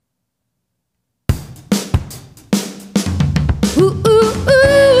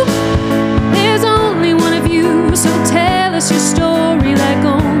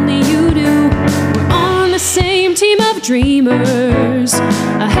dreamers,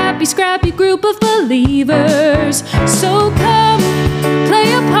 a happy, scrappy group of believers. So come,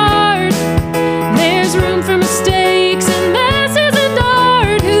 play a part. There's room for mistakes and messes and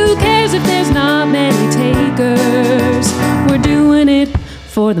art. Who cares if there's not many takers? We're doing it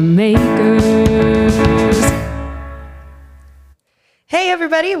for the makers. Hey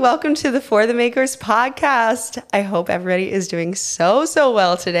everybody, welcome to the For the Makers podcast. I hope everybody is doing so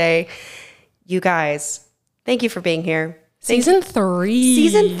well today. You guys, thank you for being here. Season 3.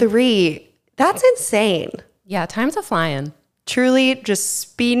 Season 3. That's insane. Yeah, time's a flying. Truly just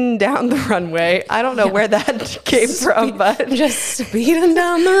speeding down the runway. I don't know where that came from, but just speeding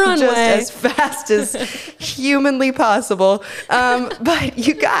down the runway. Just as fast as humanly possible. But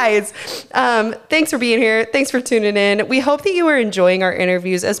you guys, thanks for being here. Thanks for tuning in. We hope that you are enjoying our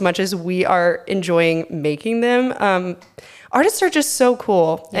interviews as much as we are enjoying making them. Artists are just so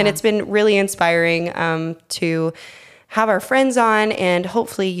cool. Yeah. And it's been really inspiring to have our friends on, and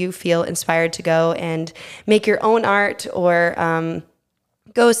hopefully you feel inspired to go and make your own art, or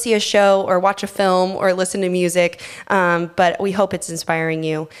go see a show or watch a film or listen to music. But we hope it's inspiring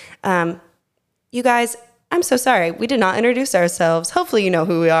you. You guys, I'm so sorry. We did not introduce ourselves. Hopefully you know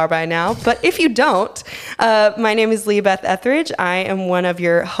who we are by now. But if you don't, my name is Leah Beth Etheridge. I am one of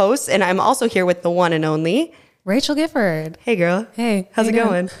your hosts, and I'm also here with the one and only Rachel Gifford. Hey girl. Hey. How's it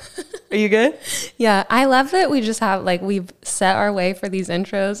going? Are you good? Yeah. I love that we just have, we've set our way for these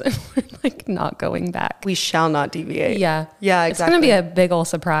intros and we're not going back. We shall not deviate. Yeah. Yeah, exactly. It's going to be a big old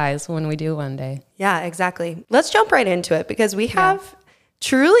surprise when we do one day. Yeah, exactly. Let's jump right into it because we have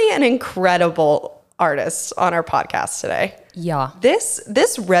truly an incredible artist on our podcast today. Yeah.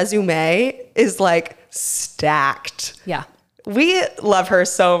 This resume is stacked. Yeah. We love her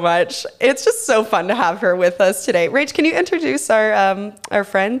so much. It's just so fun to have her with us today. Rach, can you introduce our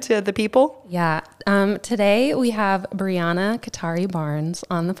friend to the people? Yeah. Today we have Brianna Kothari Barnes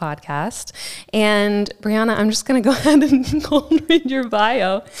on the podcast. And Brianna, I'm just going to go ahead and go and read your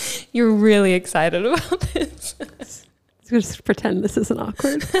bio. You're really excited about this. Just pretend this isn't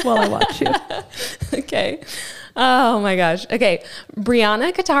awkward while I watch you. Okay. Oh my gosh. Okay.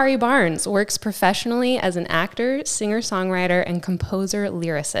 Brianna Kothari Barnes works professionally as an actor, singer-songwriter, and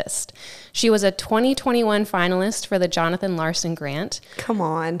composer-lyricist. She was a 2021 finalist for the Jonathan Larson Grant. Come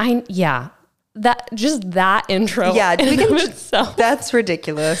on. That intro. Yeah, itself. That's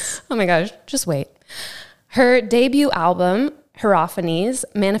ridiculous. Oh my gosh. Just wait. Her debut album, Hierophanies,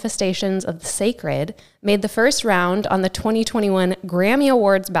 Manifestations of the Sacred, made the first round on the 2021 Grammy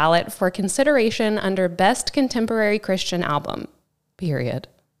Awards ballot for consideration under Best Contemporary Christian Album, period.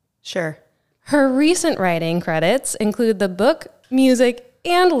 Sure. Her recent writing credits include the book, music,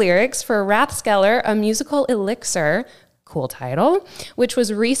 and lyrics for Rathskeller, A Musical Elixir, cool title, which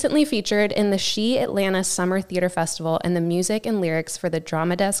was recently featured in the She Atlanta Summer Theater Festival, and the music and lyrics for the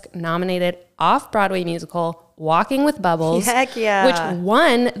Drama Desk nominated off-Broadway musical Walking with Bubbles, Heck yeah. which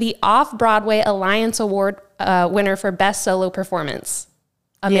won the Off-Broadway Alliance Award winner for Best Solo Performance.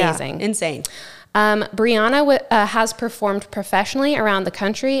 Amazing. Yeah, insane. Brianna has performed professionally around the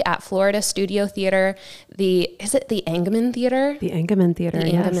country at Florida Studio Theater, is it the Engelman Theater? The Engelman Theater,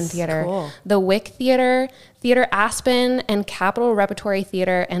 The Engelman Theater. Cool. The Wick Theater, Theater Aspen, and Capitol Repertory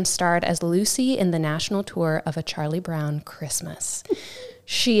Theater, and starred as Lucy in the national tour of A Charlie Brown Christmas.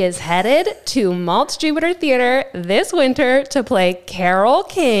 She is headed to Maltz Jupiter Theater this winter to play Carole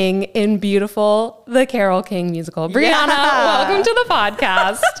King in beautiful The Carole King musical. Brianna, welcome to the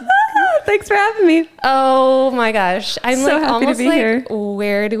podcast. Thanks for having me. Oh my gosh. I'm so happy to be here.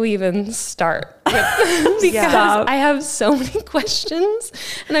 Where do we even start? Because I have so many questions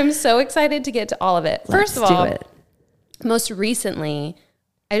and I'm so excited to get to all of it. First of all, most recently,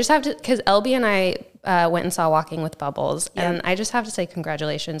 I just have to, because LB and I went and saw Walking with Bubbles, and I just have to say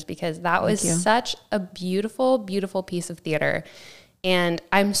congratulations, because that was such a beautiful, beautiful piece of theater. And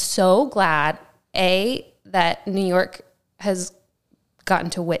I'm so glad, A, that New York has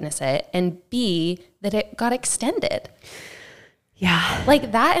gotten to witness it, and B, that it got extended. Yeah.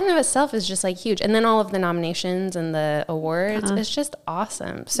 That in of itself is just huge. And then all of the nominations and the awards, it's just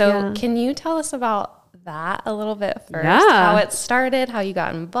awesome. So can you tell us about that a little bit first? How it started, how you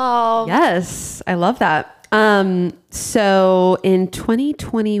got involved? Yes, I love that. So in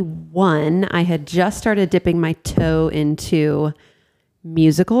 2021, I had just started dipping my toe into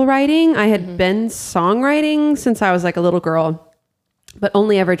musical writing. I had been songwriting since I was a little girl, but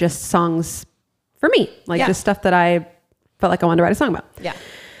only ever just songs for me, just stuff that I felt like I wanted to write a song about. Yeah.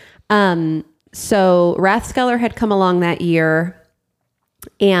 So Rathskeller had come along that year,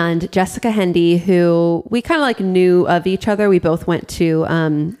 and Jessica Hendy, who we kind of knew of each other. We both went to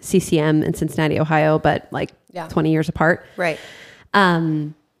CCM in Cincinnati, Ohio, but 20 years apart. Right.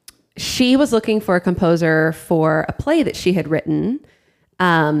 She was looking for a composer for a play that she had written.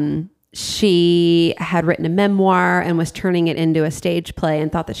 She had written a memoir and was turning it into a stage play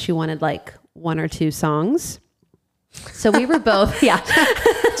and thought that she wanted like 1 or 2 songs. So we were both,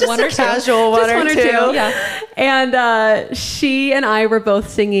 Just one or two. Casual one or two. Yeah. And she and I were both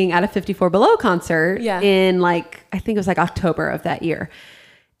singing at a 54 Below concert in like, I think it was like October of that year.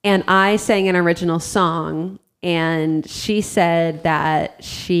 And I sang an original song, and she said that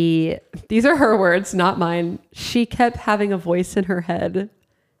these are her words, not mine. She kept having a voice in her head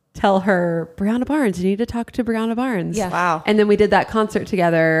tell her, Brianna Barnes, you need to talk to Brianna Barnes. Yeah. Wow. And then we did that concert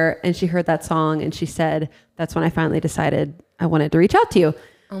together, and she heard that song, and she said, that's when I finally decided I wanted to reach out to you.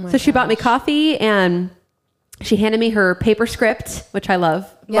 So she bought me coffee, and she handed me her paper script, which I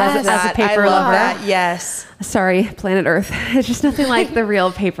love. Yes. As a paper lover. That. Yes. Sorry, planet Earth. It's just nothing like the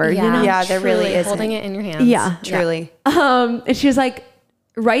real paper. Yeah, you know? Yeah, there truly, really is. holding it in your hands. Yeah. Truly. And she was like,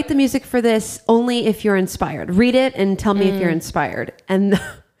 write the music for this only if you're inspired. Read it and tell me if you're inspired. And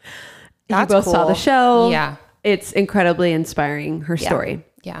you both saw the show. Yeah. It's incredibly inspiring, her story.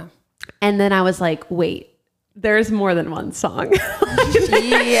 Yeah. And then I was like, wait, there's more than one song.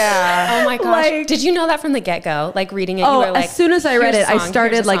 Yeah. Oh my gosh. Like- Did you know that from the get-go? Like reading it, you were like, as soon as I read "Here's it, a I song,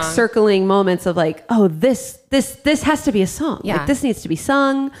 started here's a like song." circling moments of like, oh, this has to be a song. Yeah. Like this needs to be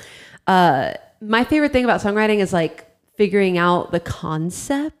sung. My favorite thing about songwriting is like figuring out the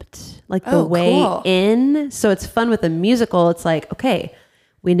concept, like the way cool. in. So it's fun with a musical. It's like, okay,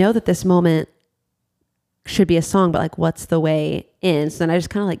 we know that this moment should be a song, but like, what's the way in? So then I just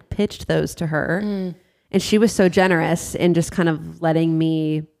kind of like pitched those to her. And she was so generous in just kind of letting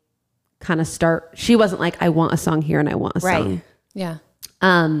me kind of start. She wasn't like, I want a song here and I want a song. Yeah.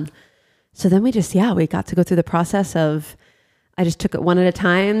 So then we got to go through the process of, I just took it one at a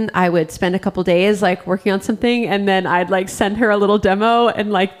time. I would spend a couple days like working on something, and then I'd like send her a little demo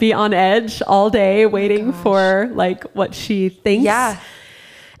and like be on edge all day waiting for like what she thinks. Yeah.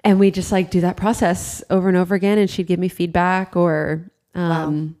 And we just like do that process over and over again, and she'd give me feedback or,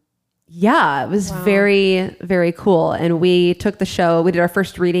 yeah, it was very, very cool. And we took the show, we did our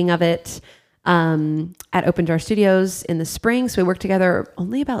first reading of it at Open Jar Studios in the spring. So we worked together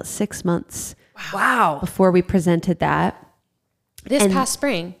only about 6 months before we presented that. This past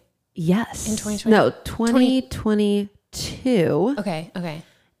spring. Yes. In 2020? No, 2022. Okay.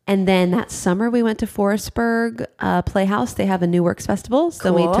 And then that summer we went to Forestburg Playhouse. They have a new works festival.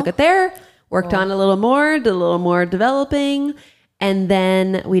 So we took it there, worked on a little more, did a little more developing. And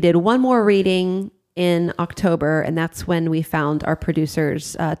then we did one more reading in October. And that's when we found our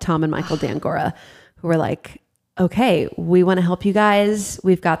producers, Tom and Michael Dangora, who were like, okay, we want to help you guys.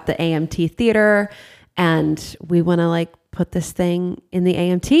 We've got the AMT Theater, and we want to like put this thing in the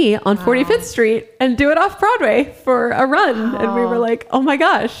AMT on 45th Street and do it off Broadway for a run. And we were like, oh my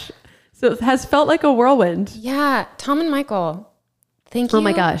gosh. So it has felt like a whirlwind. Yeah. Tom and Michael, thank you. Oh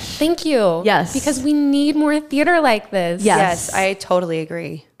my gosh. Thank you. Yes. Because we need more theater like this. Yes. I totally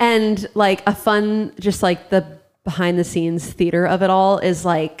agree. And like a fun, just like the behind the scenes theater of it all is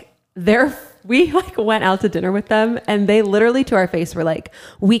like we like went out to dinner with them, and they literally to our face were like,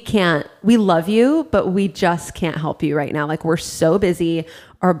 we love you, but we just can't help you right now. Like we're so busy.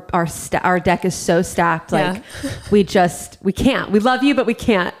 Our deck is so stacked. Like we can't, we love you, but we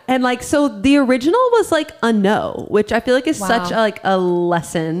can't. And like, so the original was like a no, which I feel like is such a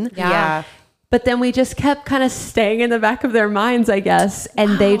lesson. Yeah. But then we just kept kind of staying in the back of their minds, I guess.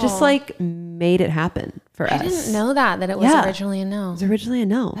 And they just like made it happen for us. I didn't know that it was originally a no. It was originally a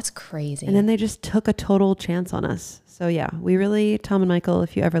no. That's crazy. And then they just took a total chance on us. So yeah, we really, Tom and Michael,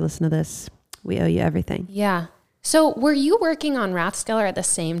 if you ever listen to this, we owe you everything. Yeah. So were you working on Rathskeller at the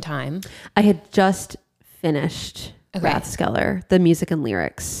same time? I had just finished Rathskeller, the music and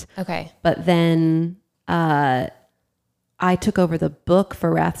lyrics. Okay. But then I took over the book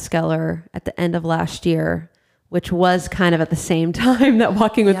for Rathskeller at the end of last year, which was kind of at the same time that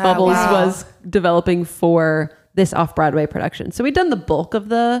Walking with Bubbles was developing for this off-Broadway production. So we'd done the bulk of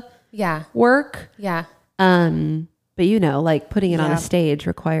the work. Yeah. But you know, like putting it on a stage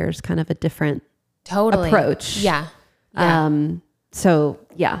requires kind of a different approach. Yeah. So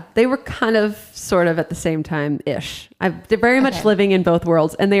yeah, they were kind of sort of at the same time-ish. They're very much living in both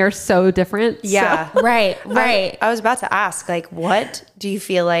worlds, and they are so different. Yeah. So. Right. I was about to ask, like, what do you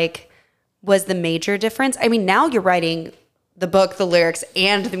feel like was the major difference? I mean, now you're writing the book, the lyrics,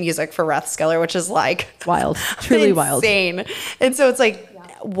 and the music for Rathskeller, which is like wild, truly wild. Insane. And so it's like,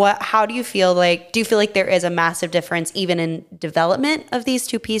 how do you feel like, do you feel like there is a massive difference even in development of these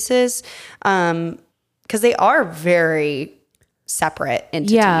two pieces? Because they are very separate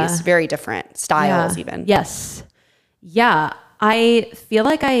entities, very different styles even. Yes. Yeah. I feel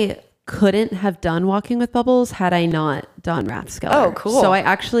like I couldn't have done Walking with Bubbles had I not done Rathskeller. Oh, cool. So I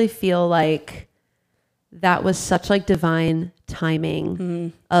actually feel like that was such like divine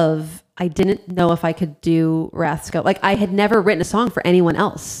timing of, I didn't know if I could do Rathskeller. Like I had never written a song for anyone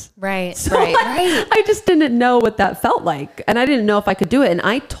else. Right. So I just didn't know what that felt like. And I didn't know if I could do it. And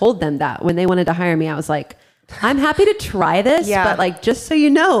I told them that when they wanted to hire me, I was like, I'm happy to try this, but like, just so you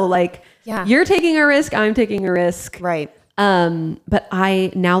know, like you're taking a risk, I'm taking a risk. Right. But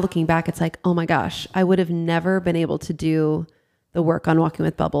now looking back, it's like, oh my gosh, I would have never been able to do the work on Walking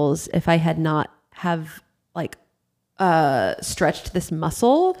with Bubbles if I had not have like, stretched this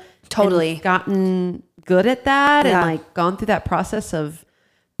muscle. Totally. Gotten good at that and like gone through that process of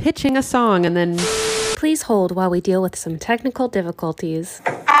pitching a song and then... Please hold while we deal with some technical difficulties.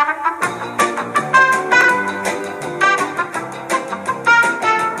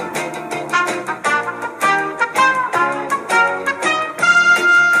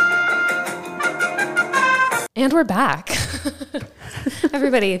 And we're back.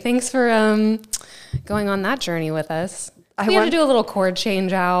 Everybody, thanks for going on that journey with us. We had to do a little chord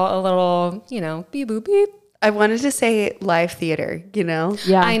change out, a little, beep, boop, beep. I wanted to say live theater,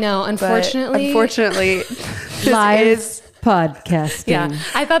 Yeah. I know. Unfortunately, live is podcasting. Yeah.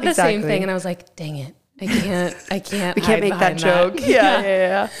 I thought the same thing. And I was like, dang it. I can't. We can't make that joke.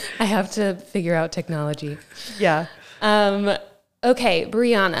 Yeah. I have to figure out technology. Yeah. Okay,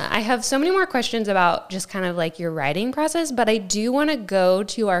 Brianna, I have so many more questions about just kind of like your writing process, but I do want to go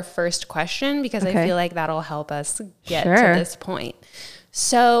to our first question because I feel like that'll help us get to this point.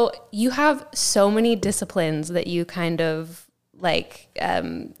 So you have so many disciplines that you kind of like,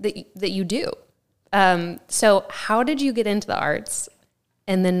 that you do. So how did you get into the arts?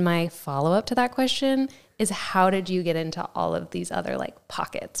 And then my follow-up to that question is, how did you get into all of these other like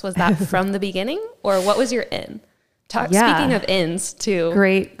pockets? Was that from the beginning, or what was your in? Speaking of ins too.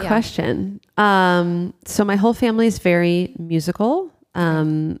 Great question. So my whole family is very musical.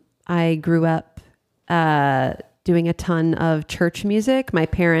 I grew up doing a ton of church music. My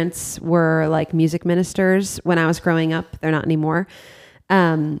parents were like music ministers when I was growing up. They're not anymore.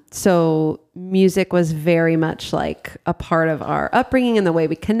 So music was very much like a part of our upbringing and the way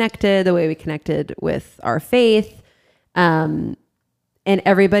we connected with our faith. And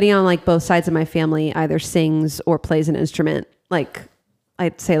everybody on like both sides of my family either sings or plays an instrument. Like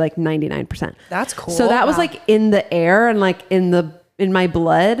I'd say like 99%. That's cool. So that was like in the air and like in my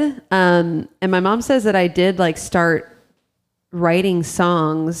blood. And my mom says that I did like start writing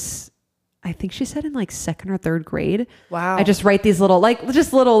songs. I think she said in like second or third grade. Wow. I just write these little like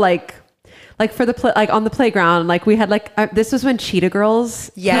for the like on the playground. Like we had like, this was when Cheetah Girls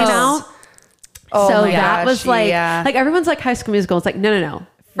came out. Oh so my that gosh, was like everyone's like High School Musical. It's like, no.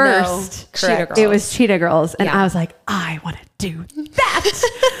 First, Cheetah Girls. It was Cheetah Girls. And I was like, I want to do that.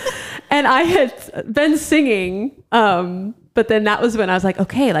 And I had been singing. But then that was when I was like,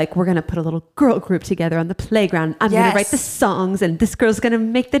 okay, like we're going to put a little girl group together on the playground. I'm going to write the songs and this girl's going to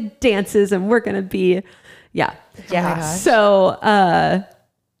make the dances and we're going to be, Yeah. So,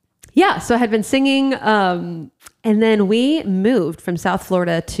 so I had been singing. And then we moved from South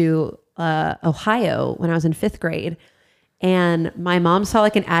Florida to Ohio when I was in 5th grade, and my mom saw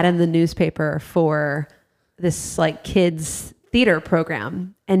like an ad in the newspaper for this like kids theater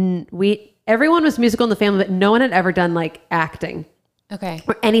program, and everyone was musical in the family, but no one had ever done like acting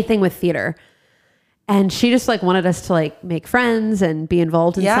or anything with theater. And she just like wanted us to like make friends and be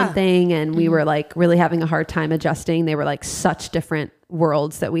involved in something, and we were like really having a hard time adjusting. They were like such different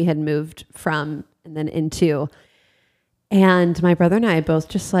worlds that we had moved from and then into, and my brother and I both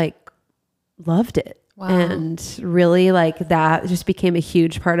just like loved it. Wow. And really like that just became a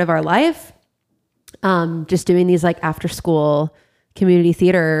huge part of our life. Just doing these like after school community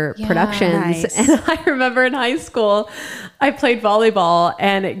theater productions. Nice. And I remember in high school, I played volleyball,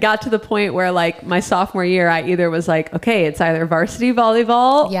 and it got to the point where like my sophomore year, I either was like, okay, it's either varsity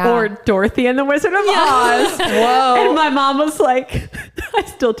volleyball or Dorothy and the Wizard of Oz. Whoa. And my mom was like, I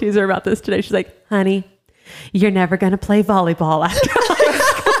still tease her about this today. She's like, honey, you're never going to play volleyball after high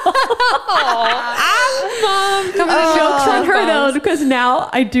school. Mom, jokes on her though, because now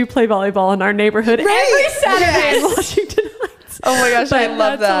I do play volleyball in our neighborhood every Saturday in Washington Heights. Oh my gosh, I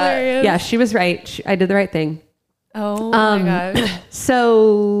love that. Hilarious. Yeah, she was right. I did the right thing. Oh my gosh.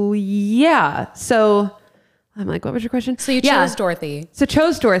 So I'm like, what was your question? So you chose Dorothy. So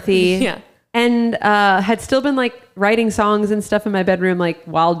chose Dorothy. Yeah. And had still been like writing songs and stuff in my bedroom, like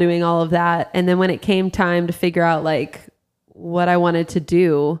while doing all of that. And then when it came time to figure out like what I wanted to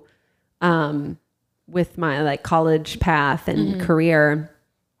do, with my like college path and career,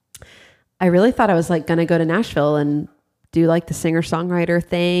 I really thought I was like going to go to Nashville and do like the singer-songwriter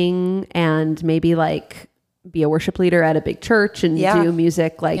thing and maybe like be a worship leader at a big church and do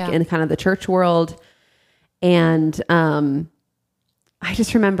music like in kind of the church world. And I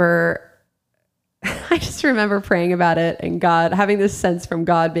just remember praying about it and God having this sense from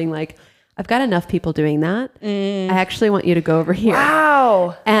God being like, I've got enough people doing that. I actually want you to go over here.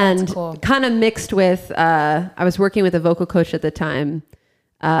 Wow. And cool. Kind of mixed with, I was working with a vocal coach at the time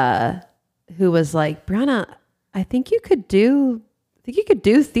who was like, Brianna, I think you could do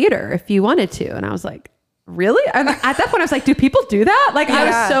theater if you wanted to. And I was like, really? At that point I was like, do people do that? Like I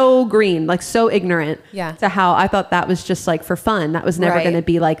was so green, like so ignorant to how I thought that was just like for fun. That was never going to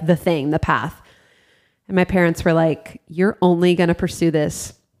be like the thing, the path. And my parents were like, you're only going to pursue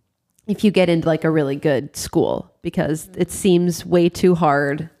this if you get into like a really good school because it seems way too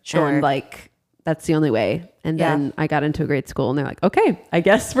hard. Sure. And like, that's the only way. And then I got into a great school and they're like, okay, I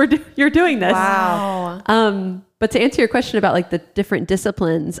guess you're doing this. Wow. But to answer your question about like the different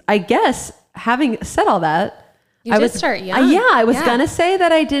disciplines, I guess having said all that, I was gonna say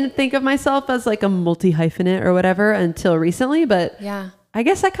that I didn't think of myself as like a multi-hyphenate or whatever until recently, but I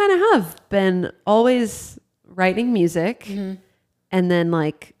guess I kind of have been always writing music and then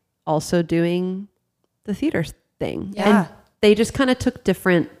like also doing the theater thing. And they just kind of took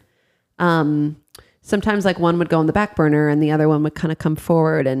different, sometimes like one would go on the back burner and the other one would kind of come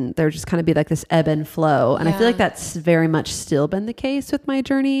forward and there would just kind of be like this ebb and flow. And I feel like that's very much still been the case with my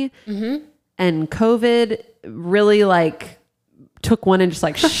journey. And COVID really like took one and just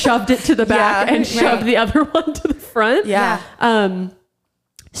like shoved it to the back and shoved the other one to the front.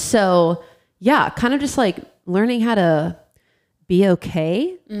 So yeah, kind of just like learning how to be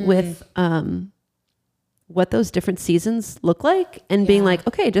okay with, what those different seasons look like and being like,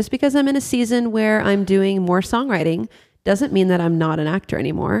 okay, just because I'm in a season where I'm doing more songwriting doesn't mean that I'm not an actor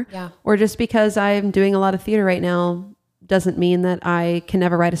anymore. Or just because I'm doing a lot of theater right now doesn't mean that I can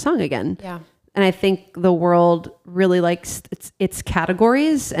never write a song again. And I think the world really likes its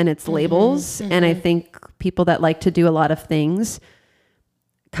categories and its labels. And I think people that like to do a lot of things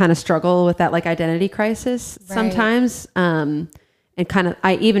kind of struggle with that like identity crisis sometimes. And kind of,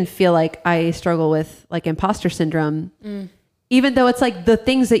 I even feel like I struggle with like imposter syndrome, even though it's like the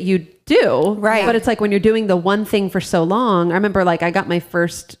things that you do, but it's like when you're doing the one thing for so long. I remember like I got my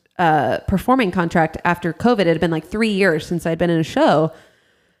first performing contract after COVID. It had been like 3 years since I'd been in a show.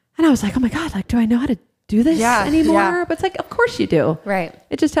 And I was like, oh my God, like, do I know how to do this anymore? But it's like, of course you do.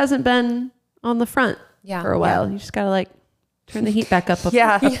 It just hasn't been on the front for a while. You just got to like turn the heat back up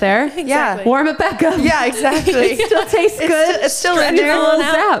there. Warm it back up. Exactly. It still tastes good. It's still in there. A little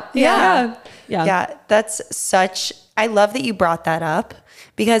zap. Yeah. That's such, I love that you brought that up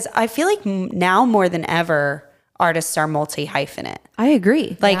because I feel like now more than ever, artists are multi-hyphenate. I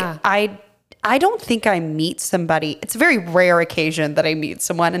agree. Like I don't think I meet somebody. It's a very rare occasion that I meet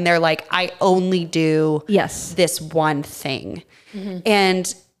someone and they're like, I only do this one thing.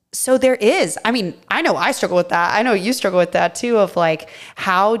 And so there is, I mean, I know I struggle with that. I know you struggle with that too, of like,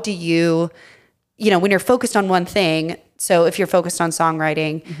 how do you know, when you're focused on one thing, so if you're focused on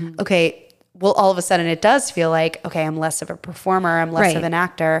songwriting, okay, well, all of a sudden it does feel like, okay, I'm less of a performer, I'm less of an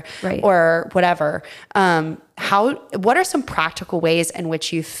actor or whatever. What are some practical ways in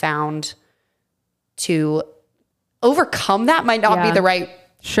which you found to overcome that? Might not be the right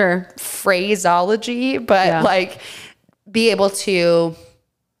phraseology, but like be able to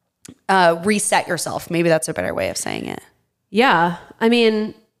reset yourself. Maybe that's a better way of saying it. Yeah. I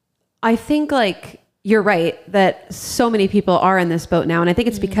mean, I think like you're right that so many people are in this boat now. And I think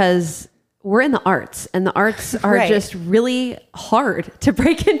it's because we're in the arts and the arts are just really hard to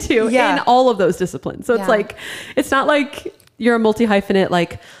break into in all of those disciplines. So it's like, it's not like you're a multi-hyphenate,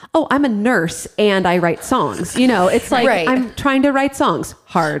 like, oh, I'm a nurse and I write songs. You know, it's like, I'm trying to write songs.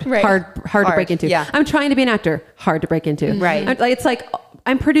 Hard to break into. I'm trying to be an actor. Hard to break into. It's like,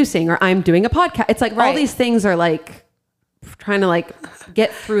 I'm producing or I'm doing a podcast. It's like all these things are like trying to like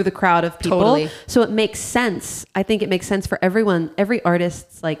get through the crowd of people. So it makes sense. I think it makes sense for everyone, every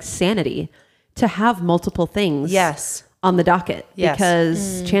artist's like sanity to have multiple things on the docket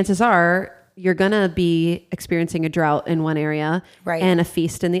because chances are you're going to be experiencing a drought in one area and a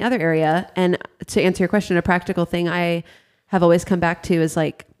feast in the other area. And to answer your question, a practical thing I have always come back to is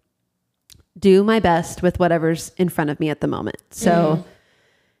like, do my best with whatever's in front of me at the moment. So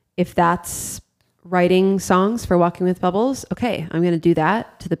if that's writing songs for Walking with Bubbles, okay, I'm going to do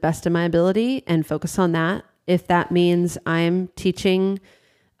that to the best of my ability and focus on that. If that means I'm teaching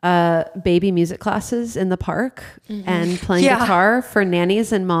baby music classes in the park and playing guitar for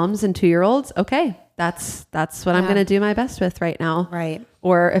nannies and moms and 2-year-olds, okay, that's what I'm going to do my best with right now. Right.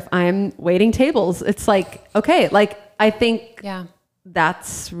 Or if I'm waiting tables, it's like, okay, like I think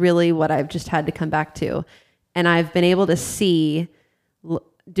that's really what I've just had to come back to. And I've been able to see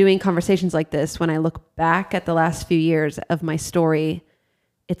doing conversations like this, when I look back at the last few years of my story,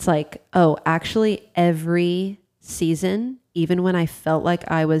 it's like, oh, actually every season, even when I felt like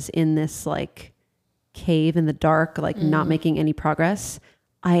I was in this like cave in the dark, like not making any progress,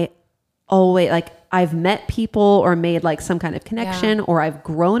 I always like, I've met people or made like some kind of connection or I've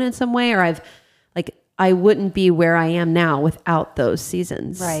grown in some way, or I've like, I wouldn't be where I am now without those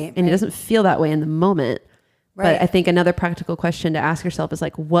seasons. Right. And it doesn't feel that way in the moment. Right. But I think another practical question to ask yourself is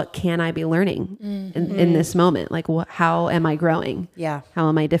like, what can I be learning in this moment? Like, how am I growing? Yeah. How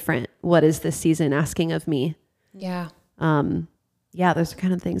am I different? What is this season asking of me? Yeah. Yeah, those are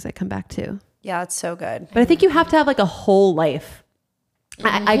kind of things I come back to. Yeah, it's so good. But I think you have to have like a whole life.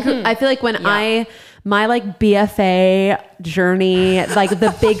 I feel like when my like BFA journey, like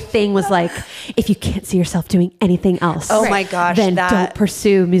the big thing was like, if you can't see yourself doing anything else, oh my gosh, then don't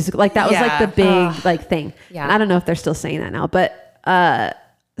pursue music. Like that was like the big like thing. Yeah. And I don't know if they're still saying that now, but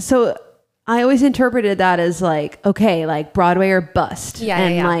so I always interpreted that as like, okay, like Broadway or bust.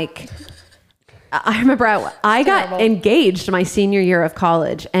 Like I remember I got engaged my senior year of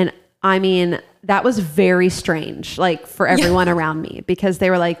college, and I mean, that was very strange, like for everyone around me, because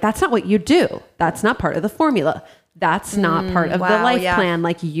they were like, that's not what you do. That's not part of the formula. That's not part of the life plan.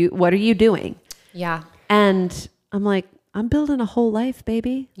 Like what are you doing? Yeah. And I'm like, I'm building a whole life,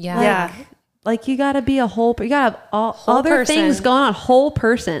 baby. Yeah. Like you gotta be you gotta have all other person. things going on. Whole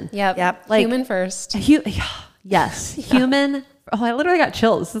person. Yep. Like human first. Yes. Human. Oh, I literally got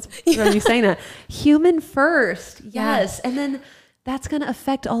chills. That's when you saying that. Human first. Yes. And then that's going to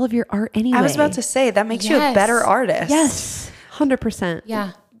affect all of your art anyway. I was about to say, that makes you a better artist. Yes. 100%.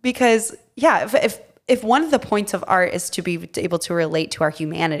 Yeah. Because if one of the points of art is to be able to relate to our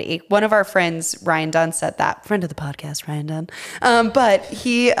humanity, one of our friends, Ryan Dunn, said that. Friend of the podcast, Ryan Dunn. But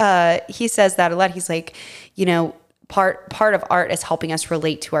he says that a lot. He's like, you know, part of art is helping us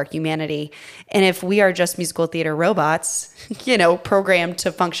relate to our humanity. And if we are just musical theater robots, you know, programmed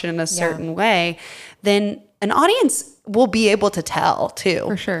to function in a certain way, then an audience will be able to tell too.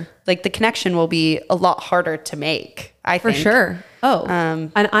 For sure. Like the connection will be a lot harder to make, I think. For sure. Oh,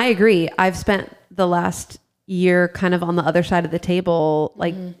 and I agree. I've spent the last year kind of on the other side of the table,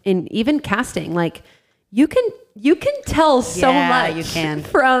 like in even casting, like you can tell so much you can.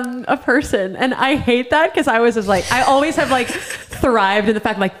 From a person. And I hate that, because I was just like, I always have like thrived in the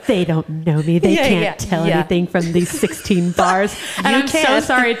fact like they don't know me. They can't tell anything from these 16 bars. And I'm so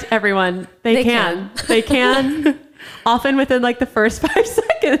sorry to everyone. They can. They can. Often within like the first 5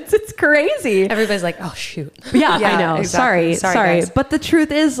 seconds. It's crazy. Everybody's like, oh shoot. Yeah, I know. Exactly. Sorry. But the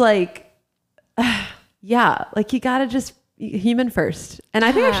truth is like, like you gotta just human first. And I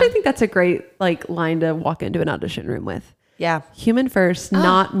actually think that's a great like line to walk into an audition room with. Yeah. Human first,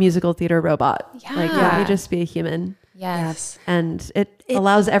 not musical theater robot. Yeah. Like let me just be a human. Yes. And it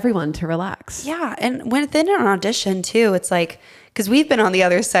allows everyone to relax. Yeah. And within an audition too, it's like, because we've been on the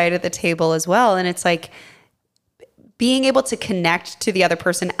other side of the table as well. And it's like being able to connect to the other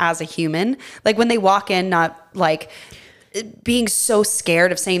person as a human. Like when they walk in, not like being so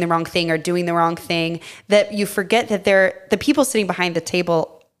scared of saying the wrong thing or doing the wrong thing, that you forget that the people sitting behind the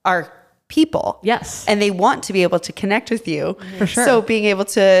table are people. Yes. And they want to be able to connect with you. For sure. So being able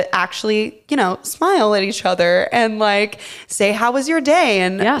to actually, you know, smile at each other and like say, how was your day?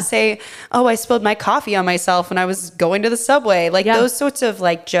 And say, oh, I spilled my coffee on myself when I was going to the subway. Like those sorts of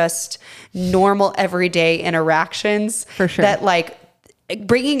like just normal everyday interactions. For sure. That like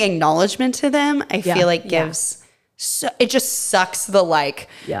bringing acknowledgement to them, I feel like gives... So it just sucks the like,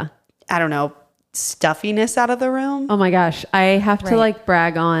 I don't know, stuffiness out of the room. Oh my gosh. I have to like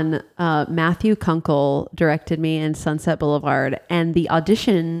brag on Matthew Kunkel directed me in Sunset Boulevard, and the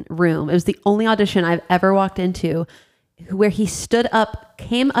audition room, it was the only audition I've ever walked into where he stood up,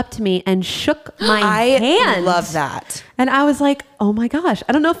 came up to me and shook my hand. I love that. And I was like, oh my gosh.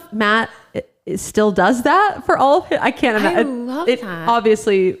 I don't know if Matt still does that for all of it. I can't imagine. I love it that.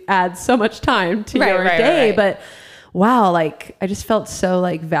 Obviously adds so much time to your day, but wow, like I just felt so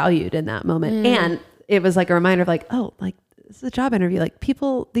like valued in that moment. And it was like a reminder of like, oh, like this is a job interview. Like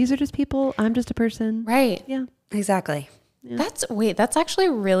people, these are just people. I'm just a person. Right. Yeah. Exactly. Yeah. That's actually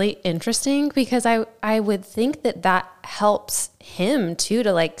really interesting, because I would think that helps him too,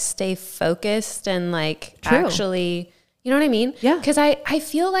 to like stay focused and like actually, you know what I mean? Yeah. Cause I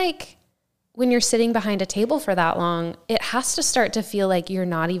feel like when you're sitting behind a table for that long, it has to start to feel like you're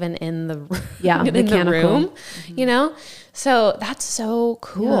not even in the room. Yeah, in the room, you know? So that's so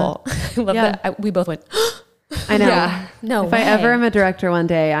cool. Yeah. I love that. We both went, I know. Yeah. No If way. I ever am a director one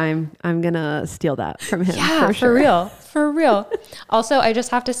day, I'm going to steal that from him. Yeah, for real. For real. Also, I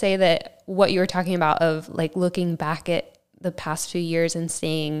just have to say that what you were talking about of like looking back at the past few years and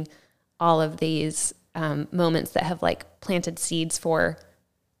seeing all of these moments that have like planted seeds for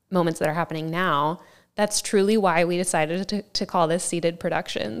moments that are happening now, that's truly why we decided to call this Seeded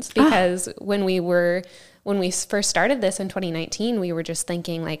Productions. Because when we first started this in 2019, we were just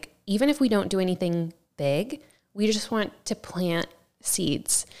thinking like, even if we don't do anything big, we just want to plant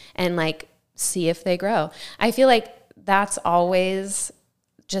seeds and like see if they grow. I feel like that's always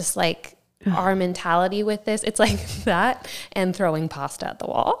just like our mentality with this. It's like that and throwing pasta at the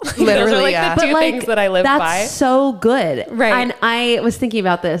wall. Literally, those are like the two things that I live by. That's so good. Right. And I was thinking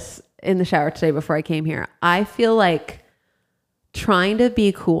about this in the shower today before I came here. I feel like trying to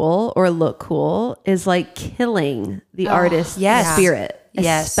be cool or look cool is like killing the artist's spirit,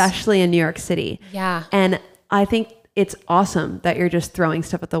 especially in New York City. Yeah. And I think it's awesome that you're just throwing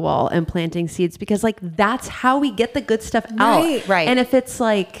stuff at the wall and planting seeds, because like that's how we get the good stuff out. Right. And if it's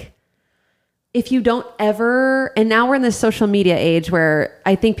like, if you don't ever, and now we're in this social media age where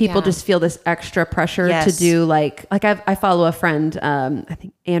I think people just feel this extra pressure to do like I follow a friend, I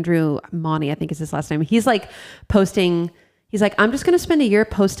think Andrew Monty, I think is his last name. He's like posting, he's like, I'm just going to spend a year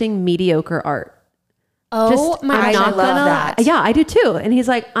posting mediocre art. Oh my God, I love that. Yeah, I do too. And he's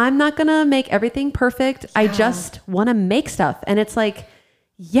like, I'm not going to make everything perfect. I just want to make stuff. And it's like,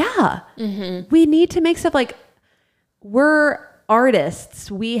 we need to make stuff. Like, we're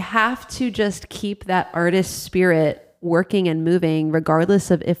artists. We have to just keep that artist spirit working and moving, regardless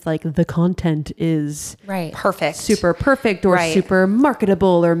of if like the content is perfect, super perfect or super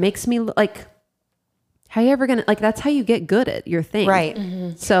marketable or makes me like, how are you ever gonna, like, that's how you get good at your thing. Right.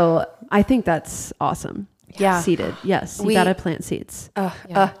 Mm-hmm. So I think that's awesome. Yeah. Seeded. Yes. You gotta plant seeds.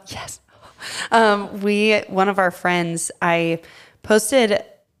 Yes. One of our friends, I've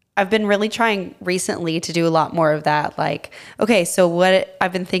been really trying recently to do a lot more of that. Like, okay, so what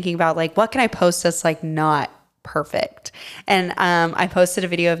I've been thinking about, like, what can I post that's like not perfect? And I posted a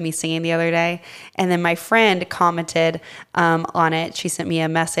video of me singing the other day, and then my friend commented on it. She sent me a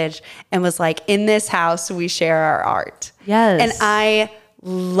message and was like, in this house we share our art. Yes. And I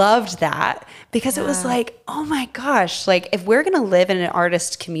loved that, because it was like, oh my gosh, like if we're going to live in an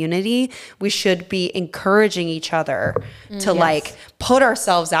artist community, we should be encouraging each other to like put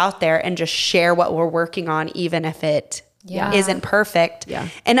ourselves out there and just share what we're working on, even if it isn't perfect.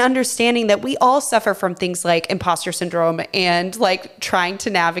 And understanding that we all suffer from things like imposter syndrome and like trying to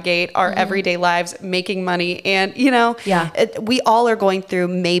navigate our everyday lives, making money. And, you know, we all are going through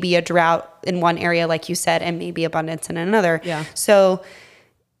maybe a drought in one area, like you said, and maybe abundance in another. So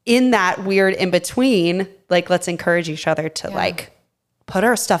in that weird in between, like, let's encourage each other to like put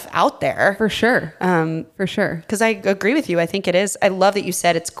our stuff out there. For sure. For sure. Because I agree with you. I think it is. I love that you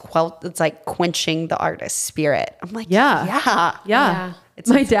said it's like quenching the artist spirit. I'm like, yeah.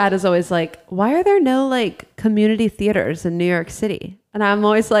 My dad is always like, why are there no like community theaters in New York City? And I'm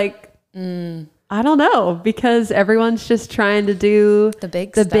always like, I don't know, because everyone's just trying to do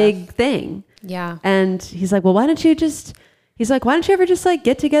the big thing. Yeah. And he's like, well, why don't you ever just like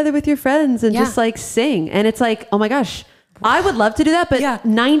get together with your friends and just like sing? And it's like, oh my gosh, I would love to do that. But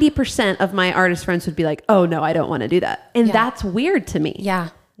 90% of my artist friends would be like, oh no, I don't want to do that. And that's weird to me. Yeah.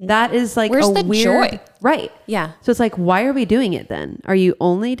 That is like where's a the weird joy? Right. Yeah. So it's like, why are we doing it then? Are you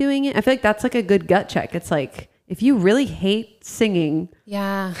only doing it? I feel like that's like a good gut check. It's like, if you really hate singing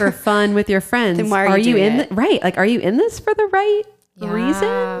for fun with your friends, then why are you in it? Right. Like, are you in this for the right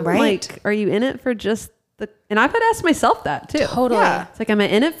reason? Right. Like, are you in it for just and I've had to ask myself that too. Totally. Yeah. It's like, am I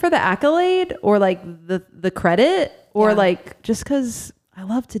in it for the accolade or like the credit or like just because I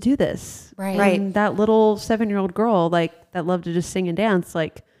love to do this? Right. And that little 7-year-old girl, like that loved to just sing and dance,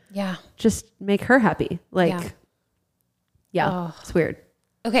 like, just make her happy. Like, it's weird.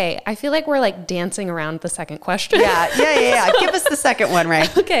 Okay. I feel like we're like dancing around the second question. Yeah. Give us the second one, Ray.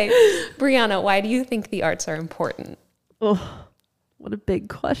 Okay. Brianna, why do you think the arts are important? Oh, what a big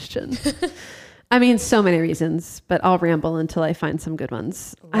question. I mean, so many reasons, but I'll ramble until I find some good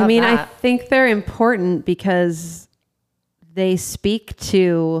ones. I think they're important because they speak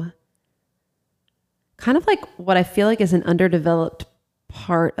to kind of like what I feel like is an underdeveloped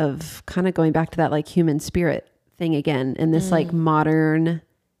part of kind of going back to that like human spirit thing again. In this like modern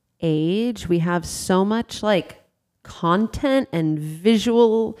age, we have so much like content and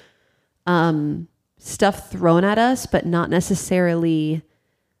visual stuff thrown at us, but not necessarily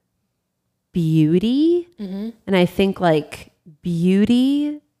beauty. And I think like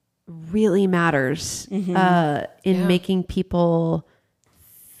beauty really matters in making people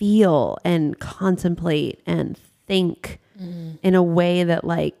feel and contemplate and think in a way that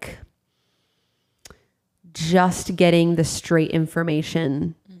like just getting the straight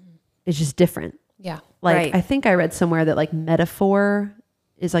information is just different. Yeah. Like I think I read somewhere that like metaphor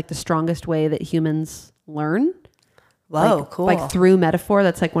is like the strongest way that humans learn. Whoa, like, cool. Like through metaphor,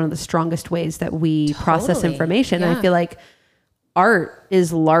 that's like one of the strongest ways that we process information. And I feel like art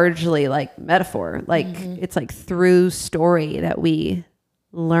is largely like metaphor. Like it's like through story that we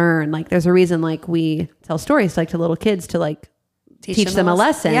learn. Like there's a reason like we tell stories like to little kids to like teach them a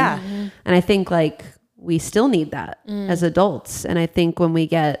lesson. Yeah. And I think like we still need that as adults. And I think when we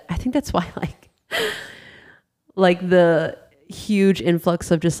get, I think that's why like the huge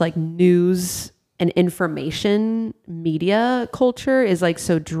influx of just like news and information media culture is like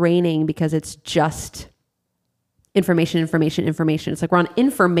so draining because it's just information. It's like we're on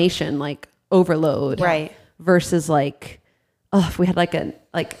information like overload. Right. Versus like, oh, if we had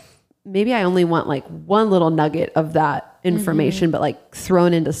like maybe I only want like one little nugget of that information, but like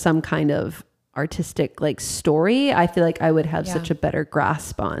thrown into some kind of artistic like story, I feel like I would have such a better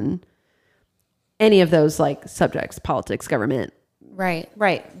grasp on any of those like subjects, politics, government, Right.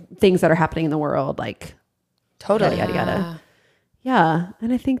 things that are happening in the world, like totally yada. Yeah.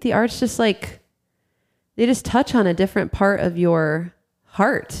 And I think the arts just like, they just touch on a different part of your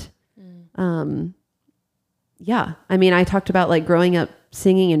heart. Yeah. I mean, I talked about like growing up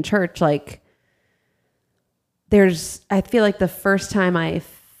singing in church, like I feel like the first time I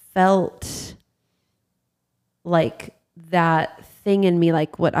felt like that thing in me,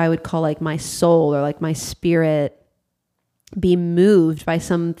 like what I would call like my soul or like my spirit be moved by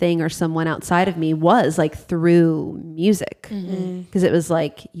something or someone outside of me was like through music. Because it was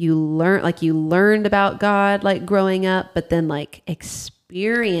like you learned about God like growing up, but then like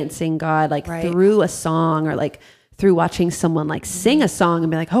experiencing God like through a song or like through watching someone like sing a song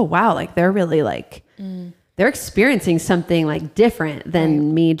and be like, oh wow, like they're really like they're experiencing something like different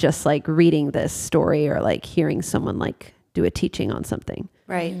than me just like reading this story or like hearing someone like do a teaching on something.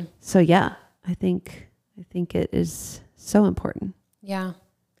 Right. So yeah, I think it is so important. Yeah.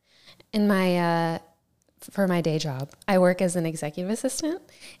 In my, for my day job, I work as an executive assistant,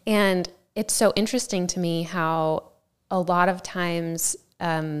 and it's so interesting to me how a lot of times,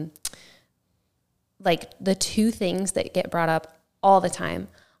 like the two things that get brought up all the time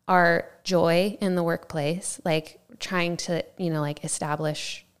are joy in the workplace, like trying to, like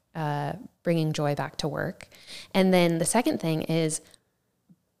establish, bringing joy back to work. And then the second thing is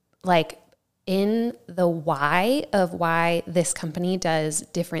like in the why of why this company does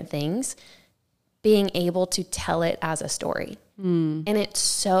different things, being able to tell it as a story. And it's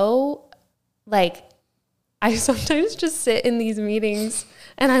so like, I sometimes just sit in these meetings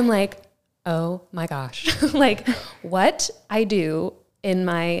and I'm like, oh my gosh, like what I do in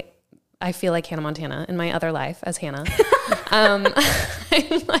I feel like Hannah Montana in my other life as Hannah. I'm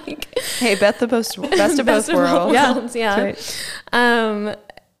like, hey, best of both worlds. Yeah. Right.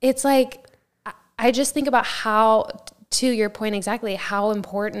 It's like, I just think about how, to your point exactly, how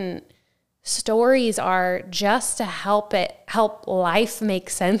important stories are just to help life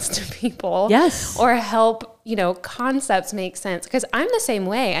make sense to people. Yes. Or help, concepts make sense. Because I'm the same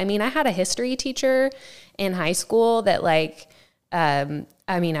way. I mean, I had a history teacher in high school that I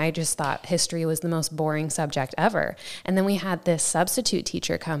just thought history was the most boring subject ever. And then we had this substitute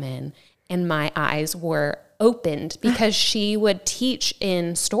teacher come in and my eyes were opened because she would teach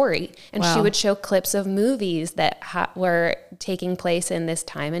in story and she would show clips of movies that were taking place in this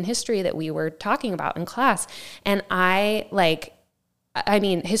time in history that we were talking about in class. And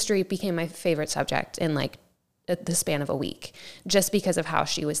history became my favorite subject in like the span of a week just because of how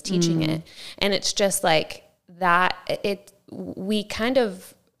she was teaching it. And it's just like that we kind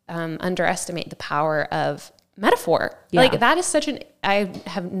of underestimate the power of metaphor. Yeah. Like that is I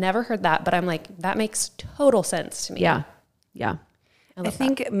have never heard that, but I'm like, that makes total sense to me. Yeah. Yeah. I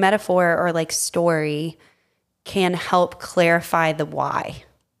think metaphor or like story can help clarify the why.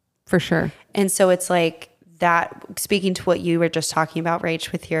 For sure. And so it's like that, speaking to what you were just talking about,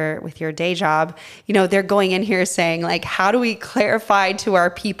 Rach, with your day job, they're going in here saying like, how do we clarify to our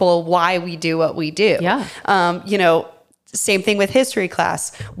people why we do what we do? Yeah. Same thing with history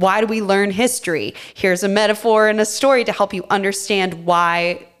class. Why do we learn history? Here's a metaphor and a story to help you understand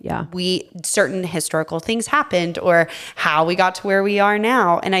why certain historical things happened or how we got to where we are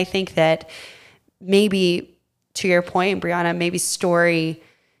now. And I think that maybe, to your point, Brianna, maybe story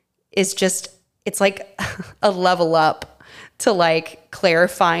is just, it's like a level up to like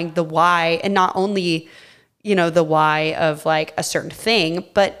clarifying the why, and not only, you know, the why of like a certain thing,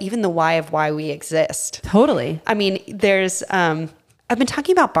 but even the why of why we exist. Totally. I mean, there's, I've been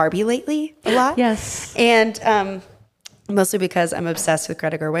talking about Barbie lately a lot. Yes. And mostly because I'm obsessed with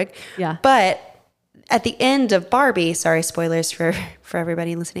Greta Gerwig. Yeah. But at the end of Barbie, sorry, spoilers for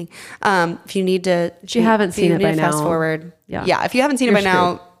everybody listening. If you need to, if you haven't seen it by now, fast forward. Yeah. If you haven't seen it by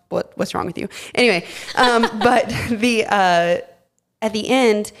now, what's wrong with you? Anyway, but at the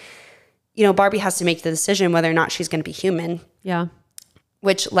end, you know, Barbie has to make the decision whether or not she's going to be human. Yeah.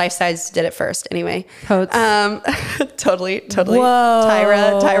 Which Life Size did it first anyway. Totes. Totally.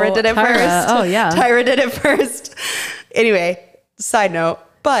 Whoa. Tyra did it first. Oh yeah. Tyra did it first. Anyway, side note.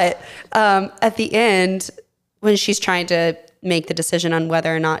 But at the end, when she's trying to make the decision on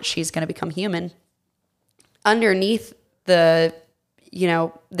whether or not she's going to become human, underneath the, you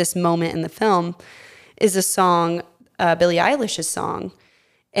know, this moment in the film is a song, Billie Eilish's song,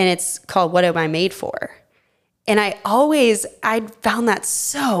 and it's called What Am I Made For? And I found that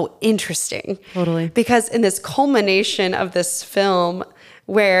so interesting. Totally. Because in this culmination of this film,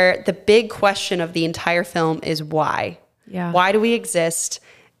 where the big question of the entire film is why? Yeah. Why do we exist?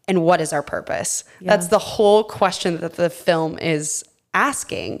 And what is our purpose? Yeah. That's the whole question that the film is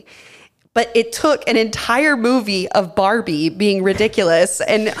asking. But it took an entire movie of Barbie being ridiculous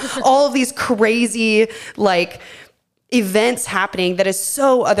and all of these crazy, like, events happening that is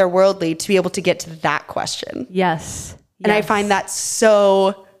so otherworldly to be able to get to that question. Yes. And I find that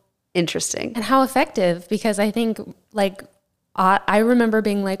so interesting. And how effective, because I think like, I remember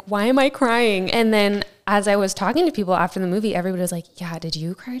being like, why am I crying? And then as I was talking to people after the movie, everybody was like, yeah, did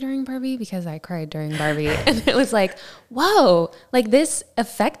you cry during Barbie? Because I cried during Barbie. And it was like, whoa, like this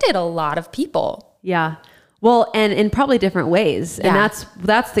affected a lot of people. Yeah. Well, and in probably different ways. And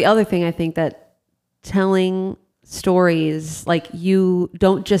that's the other thing I think, that telling stories, like, you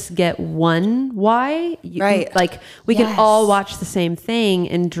don't just get one why, right? Like we can all watch the same thing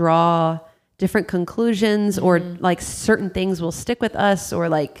and draw different conclusions, or like certain things will stick with us or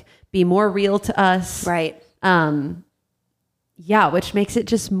like be more real to us, right? Yeah, which makes it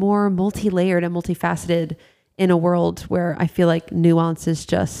just more multi-layered and multifaceted in a world where I feel like nuance is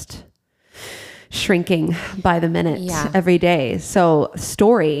just shrinking by the minute every day. So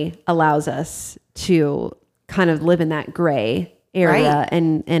story allows us to kind of live in that gray area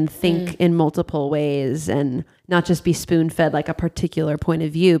and think in multiple ways, and not just be spoon-fed like a particular point of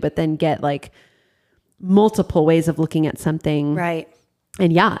view, but then get like multiple ways of looking at something. Right.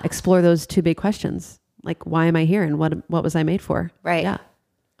 And explore those two big questions. Like, why am I here? And what was I made for? Right. Yeah.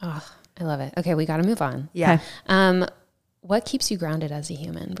 Oh, I love it. Okay. We got to move on. Yeah. Okay. What keeps you grounded as a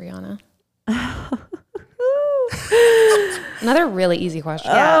human, Brianna? Another really easy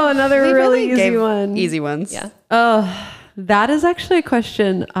question. Oh, another really easy one. Easy ones. Yeah. Oh, that is actually a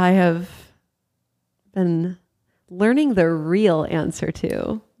question I have been learning the real answer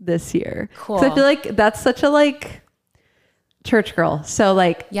to this year. Cool. 'Cause I feel like that's such a like church girl. So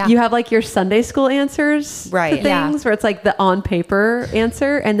like you have like your Sunday school answers to things where it's like the on paper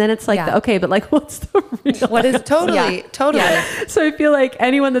answer, and then it's like okay, but like what's the real what is totally. So I feel like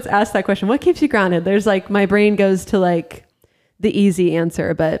anyone that's asked that question, what keeps you grounded? There's like, my brain goes to like the easy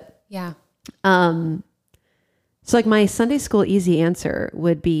answer, but so like my Sunday school easy answer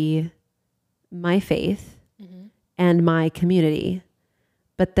would be my faith and my community.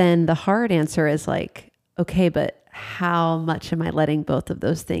 But then the hard answer is like, okay, but how much am I letting both of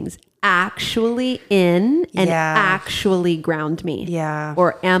those things actually in and actually ground me? Yeah.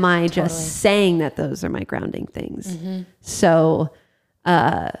 Or am I just saying that those are my grounding things? So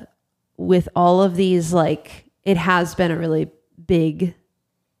with all of these, like, it has been a really big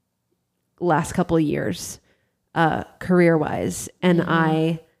last couple of years career-wise. And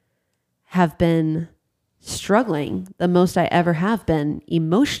I have been struggling the most I ever have been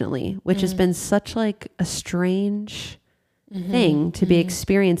emotionally, which has been such like a strange thing to be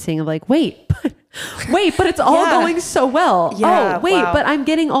experiencing, of like, wait, but it's all going so well. Yeah, but I'm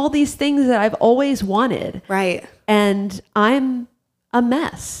getting all these things that I've always wanted. Right. And I'm a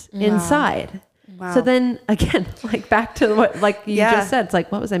mess inside. Wow. So then again, like back to what like you just said, it's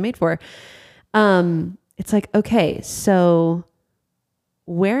like, what was I made for? It's like, okay, so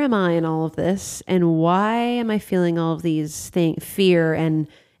where am I in all of this, and why am I feeling all of these things, fear and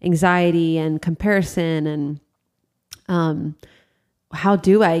anxiety and comparison, and how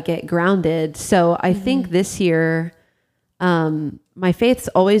do I get grounded? So I think this year, my faith's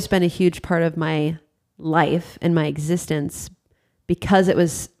always been a huge part of my life and my existence, because it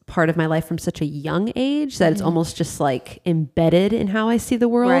was part of my life from such a young age that it's almost just like embedded in how I see the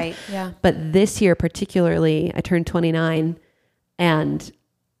world. Right. Yeah. But this year particularly, I turned 29. And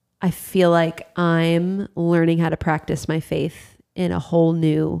I feel like I'm learning how to practice my faith in a whole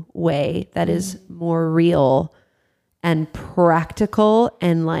new way that is more real and practical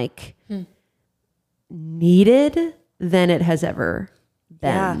and like needed than it has ever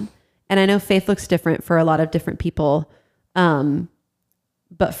been. Yeah. And I know faith looks different for a lot of different people.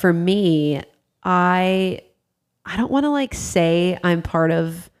 But for me, I don't want to like say I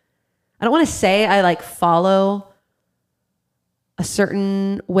don't want to say I like follow a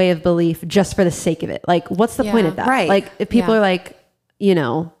certain way of belief just for the sake of it. Like, what's the point of that? Right. Like if people are like, I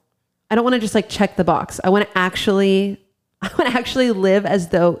don't want to just like check the box. I want to actually live as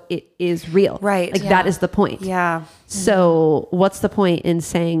though it is real. Right. Like that is the point. Yeah. So what's the point in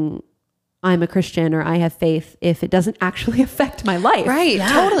saying I'm a Christian or I have faith if it doesn't actually affect my life? Right. Yeah.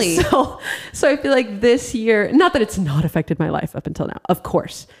 Totally. So I feel like this year, not that it's not affected my life up until now, of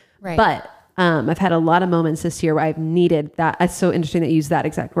course, right. But I've had a lot of moments this year where I've needed that. It's so interesting that you use that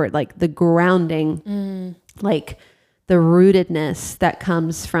exact word, like the grounding, like the rootedness that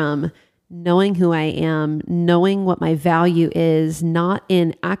comes from knowing who I am, knowing what my value is, not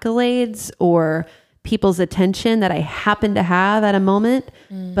in accolades or people's attention that I happen to have at a moment,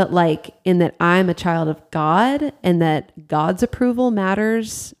 but like in that I'm a child of God and that God's approval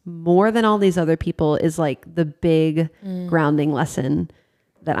matters more than all these other people is like the big grounding lesson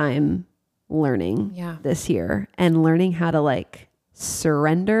that I'm learning this year, and learning how to like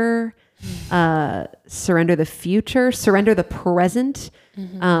surrender the future, surrender the present.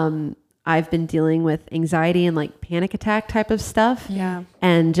 I've been dealing with anxiety and like panic attack type of stuff. Yeah.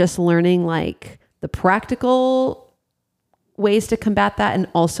 And just learning like the practical ways to combat that, and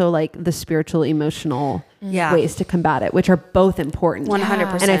also like the spiritual, emotional ways to combat it, which are both important.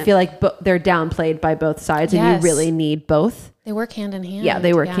 100%. And I feel like they're downplayed by both sides, and you really need both. They work hand in hand. Yeah,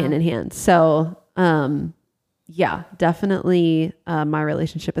 they work hand in hand. So, definitely my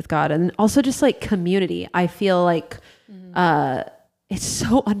relationship with God, and also just like community. I feel like it's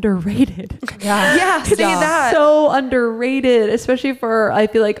so underrated. Yeah, say that. So underrated, especially for, I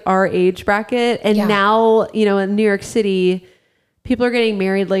feel like, our age bracket. And now, in New York City, people are getting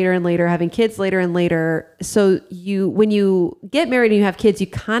married later and later, having kids later and later. So when you get married and you have kids, you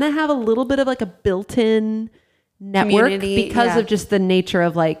kind of have a little bit of like a built-in network community, because of just the nature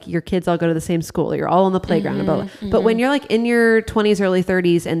of like your kids all go to the same school, you're all on the playground. But when you're like in your 20s, early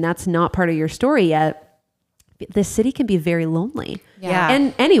 30s, and that's not part of your story yet, the city can be very lonely.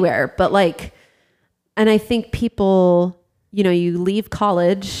 And anywhere, but like, and I think people, you leave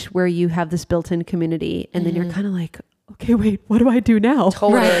college where you have this built-in community, and then you're kind of like, okay, wait, what do I do now?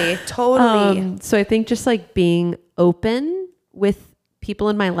 Totally. So I think just like being open with people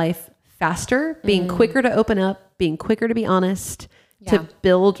in my life faster, being quicker to open up, being quicker to be honest, to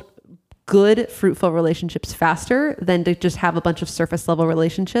build good, fruitful relationships faster than to just have a bunch of surface level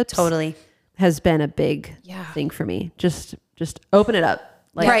relationships. Totally. Has been a big thing for me. Just open it up.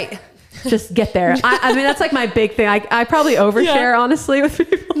 Like, just get there. I mean, that's like my big thing. I probably overshare honestly with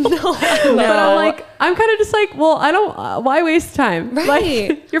people. No. But I'm kind of just like, well, I don't, why waste time? Right.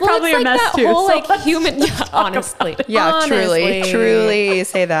 Like, you're probably a mess too. Whole, so like honestly. Truly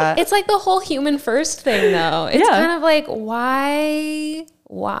say that. It's like the whole human first thing though. It's kind of like, why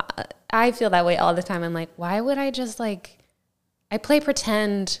I feel that way all the time. I'm like, why would I just like, I play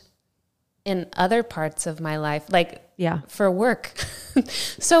pretend in other parts of my life, like for work.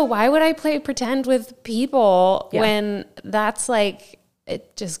 So why would I play pretend with people when that's like,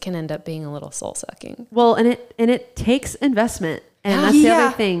 it just can end up being a little soul sucking. Well, and it takes investment. And that's the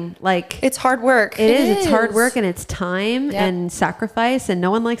other thing. Like, it's hard work. It is. It's hard work, and it's time and sacrifice. And no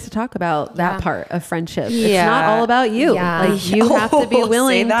one likes to talk about that part of friendship. It's not all about you. Like, you have to be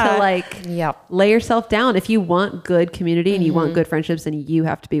willing to like lay yourself down. If you want good community and you want good friendships, then you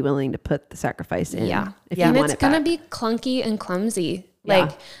have to be willing to put the sacrifice in. If you and want it's going to be clunky and clumsy.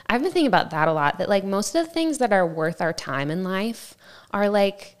 Like, I've been thinking about that a lot, that like most of the things that are worth our time in life are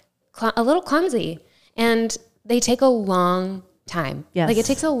like a little clumsy, and they take a long time. Like it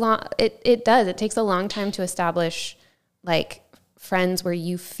takes it takes a long time to establish like friends where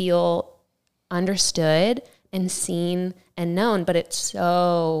you feel understood and seen and known, but it's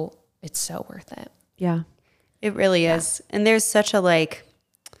so worth it. Yeah. It really is. And there's such a like,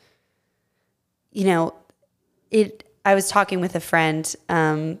 I was talking with a friend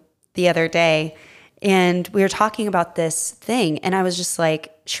the other day, and we were talking about this thing, and I was just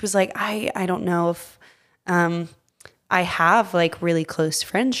like, she was like, I don't know if I have like really close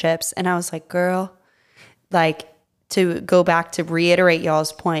friendships. And I was like, girl, like, to go back to reiterate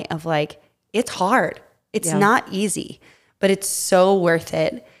y'all's point of like, it's hard. It's not easy, but it's so worth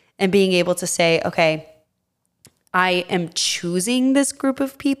it. And being able to say, okay, I am choosing this group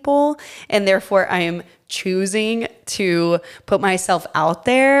of people, and therefore I am choosing to put myself out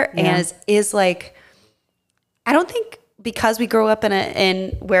there. Yeah. And is like, I don't think because we grow up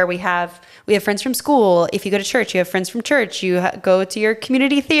in where we have friends from school. If you go to church, you have friends from church. You go to your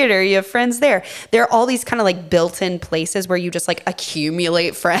community theater, you have friends there. There are all these kind of like built-in places where you just like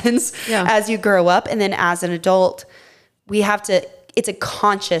accumulate friends as you grow up. And then as an adult, we have to, it's a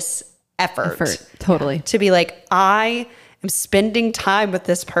conscious effort totally to be like, I am spending time with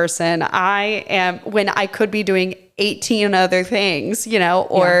this person. I am, when I could be doing 18 other things, you know,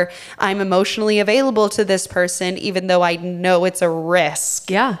 or I'm emotionally available to this person, even though I know it's a risk.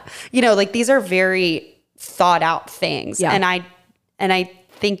 Yeah. You know, like these are very thought out things. Yeah. And I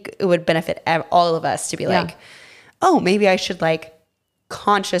think it would benefit all of us to be like, oh, maybe I should like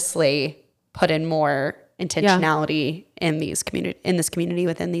consciously put in more intentionality in this community,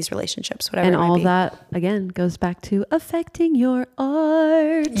 within these relationships, whatever. And all that again goes back to affecting your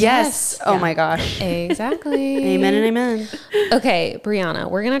art. Yes. Oh my gosh. Exactly. Amen and amen. Okay,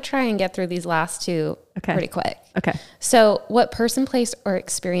 Brianna, we're going to try and get through these last two pretty quick. Okay. So what person, place, or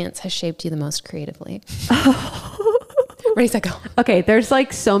experience has shaped you the most creatively? Ready, set, go. Okay. There's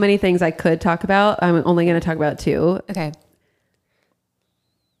like so many things I could talk about. I'm only going to talk about two. Okay.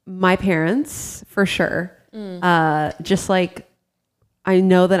 My parents, for sure. Just like, I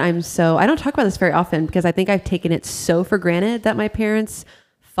know that I don't talk about this very often because I think I've taken it so for granted that my parents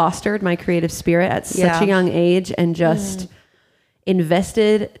fostered my creative spirit at such a young age and just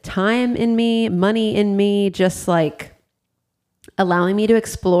invested time in me, money in me, just like allowing me to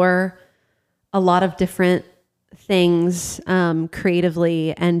explore a lot of different things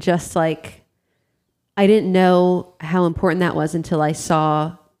creatively. And just like, I didn't know how important that was until I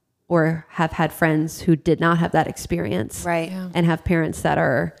saw or have had friends who did not have that experience. Right. Yeah. And have parents that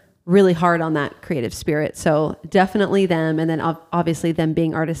are really hard on that creative spirit. So definitely them. And then obviously them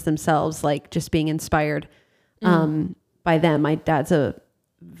being artists themselves, like just being inspired by them. My dad's a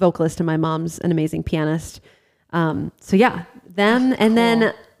vocalist and my mom's an amazing pianist. So yeah, them. And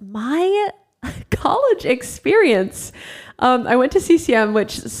then my college experience. I went to CCM,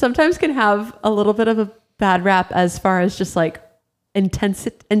 which sometimes can have a little bit of a bad rap as far as just like intense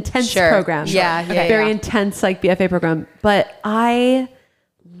program. Very intense, like BFA program. But I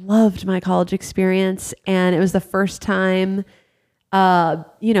loved my college experience. And it was the first time,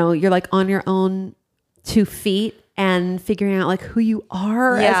 you're like on your own 2 feet and figuring out like who you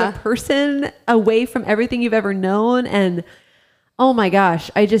are as a person away from everything you've ever known. And oh my gosh,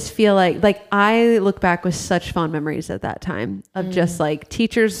 I just feel like I look back with such fond memories at that time of just like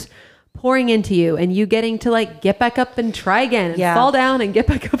teachers pouring into you and you getting to like get back up and try again and fall down and get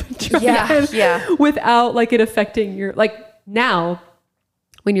back up and try again without like it affecting your, like now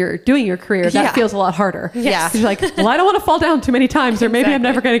when you're doing your career, that feels a lot harder. Yeah. You're like, well, I don't want to fall down too many times or maybe I'm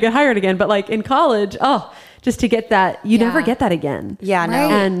never going to get hired again. But like in college, just to get that, you never get that again. Yeah, no.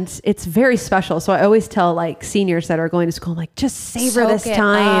 And it's very special. So I always tell like seniors that are going to school, I'm like, just savor this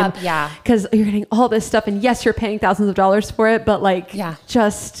time. Yeah. Because you're getting all this stuff and yes, you're paying thousands of dollars for it, but like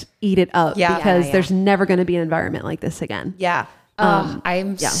just eat it up because there's never going to be an environment like this again. Yeah.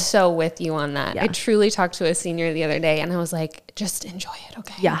 I'm so with you on that. I truly talked to a senior the other day and I was like, just enjoy it.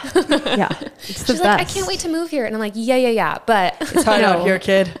 Okay. Yeah. Yeah. It's the She's best. like, I can't wait to move here. And I'm like, yeah. But it's hard out here,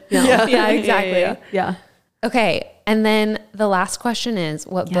 kid. No. Yeah, exactly. Yeah. Okay. And then the last question is,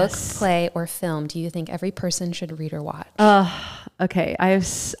 what book, play, or film do you think every person should read or watch? Okay.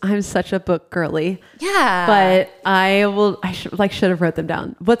 I'm such a book girly. Yeah. But I should have wrote them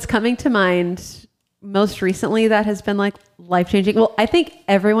down. What's coming to mind most recently that has been like life-changing? Well, I think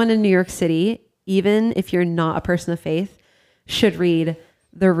everyone in New York City, even if you're not a person of faith, should read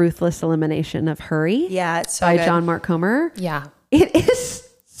The Ruthless Elimination of Hurry. Yeah, it's so by good. John Mark Comer. Yeah. It is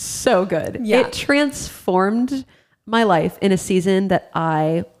so good. Yeah. It transformed my life in a season that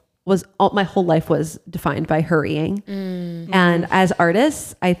my whole life was defined by hurrying. And as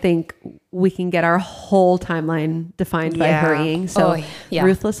artists, I think we can get our whole timeline defined by hurrying. So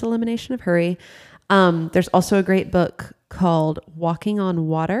Ruthless Elimination of Hurry. There's also a great book called Walking on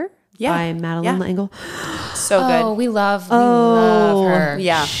Water by Madeline L'Engle. So good. Oh, we love her.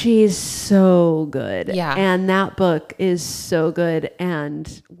 Yeah. She's so good. Yeah. And that book is so good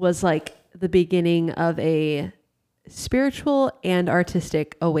and was like the beginning of a spiritual and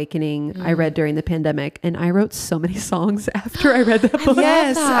artistic awakening I read during the pandemic. And I wrote so many songs after I read that book.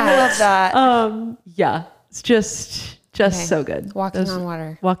 Yes, I love that. Yeah. It's just so good. Walking on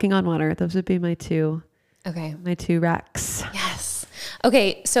Water. Walking on Water. Those would be my two racks. Yes.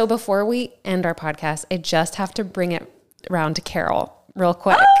 Okay. So before we end our podcast, I just have to bring it around to Carol real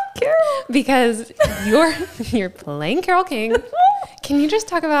quick. Carol. because you're playing Carole King. Can you just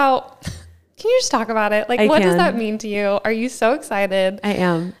talk about it? Like, what does that mean to you? Are you so excited? I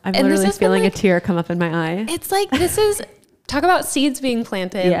am. I'm literally feeling a tear come up in my eye. It's like, talk about seeds being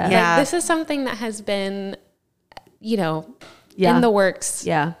planted. Yeah. Like, this is something that has been, in the works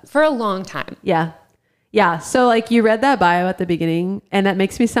for a long time. Yeah. Yeah. So like you read that bio at the beginning and that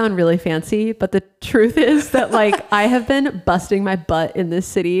makes me sound really fancy, but the truth is that like I have been busting my butt in this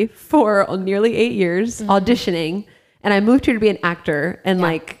city for nearly 8 years auditioning, and I moved here to be an actor and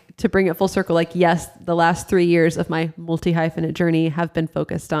like to bring it full circle. Like, yes, the last 3 years of my multi-hyphenate journey have been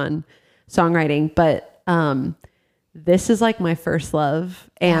focused on songwriting, but this is like my first love,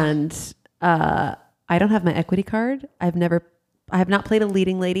 and I don't have my equity card. I have not played a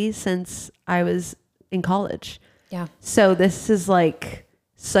leading lady since I was in college. Yeah. So this is like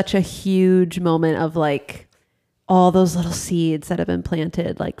such a huge moment of like all those little seeds that have been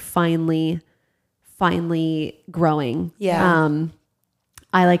planted, like finally growing. Yeah.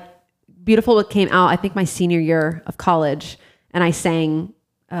 I like Beautiful what came out, I think my senior year of college, and I sang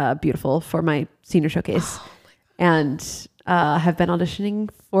Beautiful for my senior showcase. And have been auditioning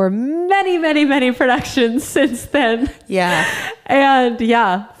for many, many, many productions since then. Yeah. And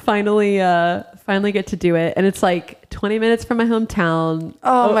finally get to do it. And it's like 20 minutes from my hometown.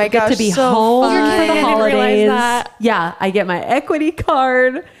 Oh my gosh. Get to be so home fun. for the I holidays. didn't realize that. Yeah. I get my equity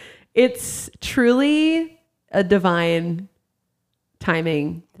card. It's truly a divine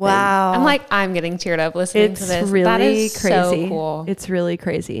timing. Wow. I'm getting teared up listening to this. Really that is crazy. So cool. It's really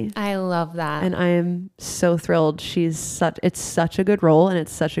crazy. I love that. And I am so thrilled. It's such a good role and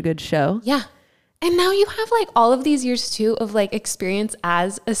it's such a good show. Yeah. And now you have like all of these years too of like experience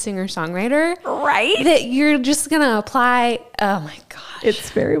as a singer-songwriter. Right. That you're just going to apply. Oh my gosh.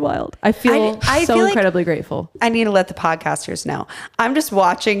 It's very wild. I feel incredibly grateful. I need to let the podcasters know. I'm just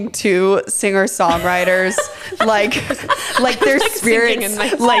watching two singer-songwriters like their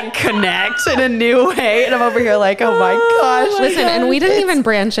spirits like connect in a new way. And I'm over here like, oh my gosh. Listen, and we didn't even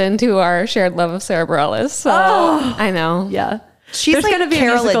branch into our shared love of Sarah Bareilles. So I know. Yeah. She's There's like going to be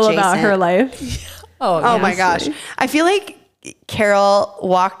Carol a musical adjacent. about her life. Oh my gosh. I feel like Carol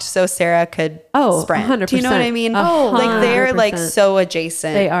walked so Sarah could sprint. 100%. Do you know what I mean? Like they're like so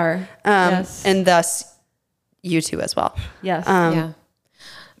adjacent. They are. Yes. And thus you two as well. Yes. Yeah.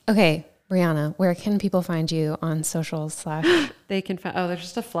 Okay, Brianna, where can people find you on socials / They can find, there's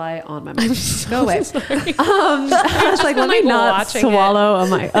just a fly on my mouth. Go away. I was like, let me not swallow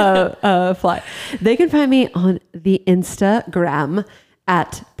a fly. They can find me on the Instagram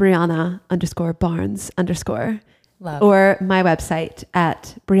at Brianna_Barnes_. Love. Or my website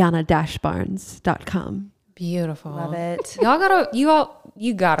at brianna-barnes.com. Beautiful. Love it.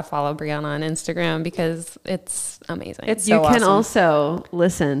 You gotta follow Brianna on Instagram because it's amazing. It's so you can awesome. also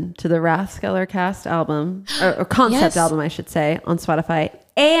listen to the Rathskeller Cast album or concept album, I should say, on Spotify.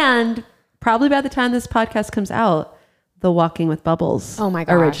 And probably by the time this podcast comes out, the Walking with Bubbles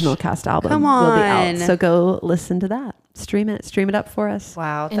original cast album will be out. So go listen to that. Stream it up for us.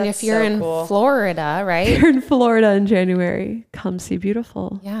 Wow. And if you're in Florida, right? If you're in Florida in January, come see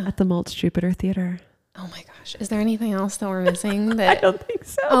Beautiful at the Mulch Jupiter Theater. Oh my gosh. Is there anything else that we're missing? I don't think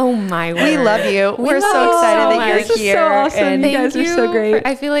so. Oh my word. We love you. We're so excited that you're here. So awesome. And you guys are so great.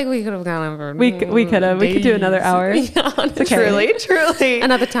 I feel like we could have gone over. We could have. We could do another hour. Truly.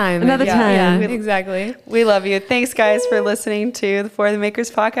 Another time. Yeah, exactly. We love you. Thanks guys for listening to the For the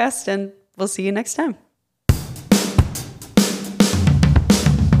Makers podcast, and we'll see you next time.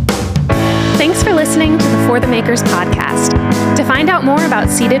 Thanks for listening to the For the Makers podcast. To find out more about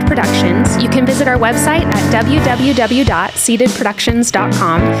Seeded Productions, you can visit our website at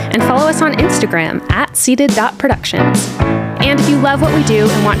www.seededproductions.com and follow us on Instagram at seeded.productions. And if you love what we do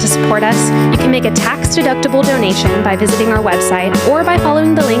and want to support us, you can make a tax-deductible donation by visiting our website or by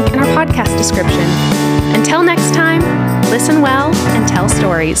following the link in our podcast description. Until next time, listen well and tell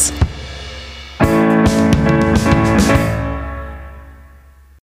stories.